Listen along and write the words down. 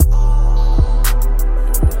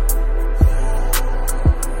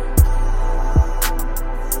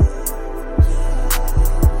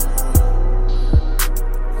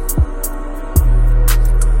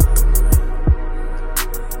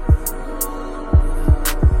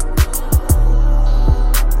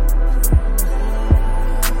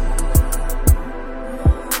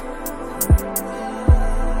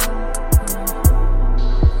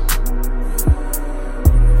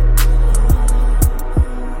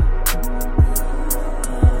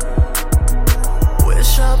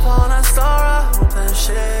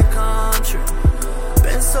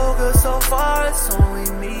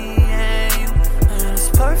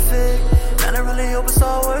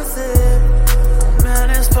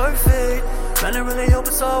perfect. Man, I really hope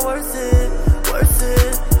it's all worth it, worth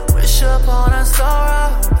it. Wish upon a star, I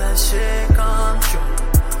hope that shit come true.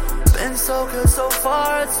 Been so good so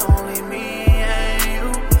far, it's only me and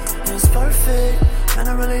you. It's perfect, man,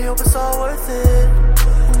 I really hope it's all worth it.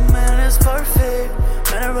 Oh, man, it's perfect,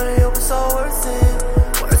 man, I really hope it's all worth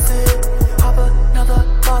it, worth it. Pop another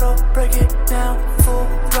bottle, break it down, full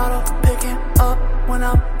throttle, picking up when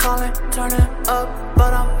I'm calling, turning up,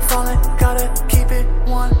 but I'm falling. Gotta keep it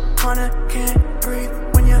 100, can't breathe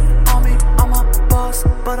when you're on me. I'm a boss,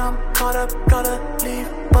 but I'm caught up, gotta leave,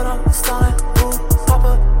 but I'm stalling. Ooh, pop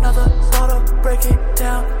another bottle, break it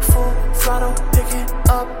down, full throttle, picking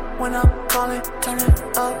up when I'm calling, turning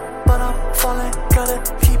up, but I'm falling. Gotta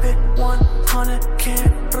keep it 100,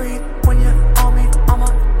 can't breathe when you're on me. I'm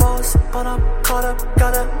a boss, but I'm caught up,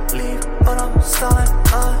 gotta leave, but I'm stalling.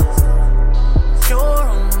 You're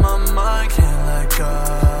on my mind, can't let go.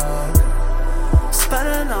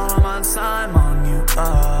 Spending all of my time on you,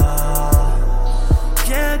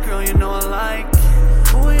 yeah, girl, you know I like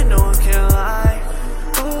it. Ooh, you know I can't lie.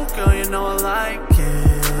 Ooh, girl, you know I like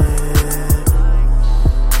it.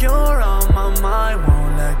 You're on my mind,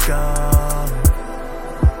 won't let go.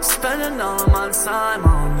 Spending all of my time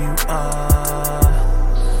on you,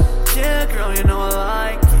 yeah, girl, you know I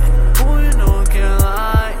like it. Ooh, you know I can't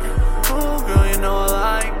lie. Ooh, girl, you know I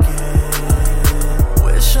like it.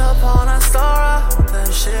 Wish upon a star, I hope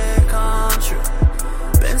that shit come true.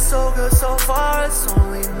 Been so good so far, it's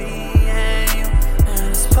only me and you. And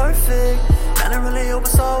it's perfect, man, I really hope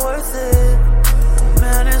it's all worth it.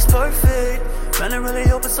 Man, it's perfect, man, I really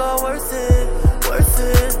hope it's all worth it, worth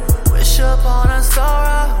it. Wish upon a star,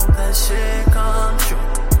 I hope that shit come true.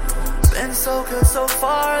 Been so good so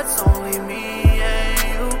far, it's only me and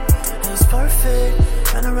you. And it's perfect,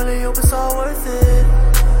 man, I really hope it's all worth it.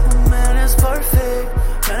 Man, it's perfect,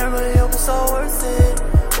 man, I really hope it's all worth it.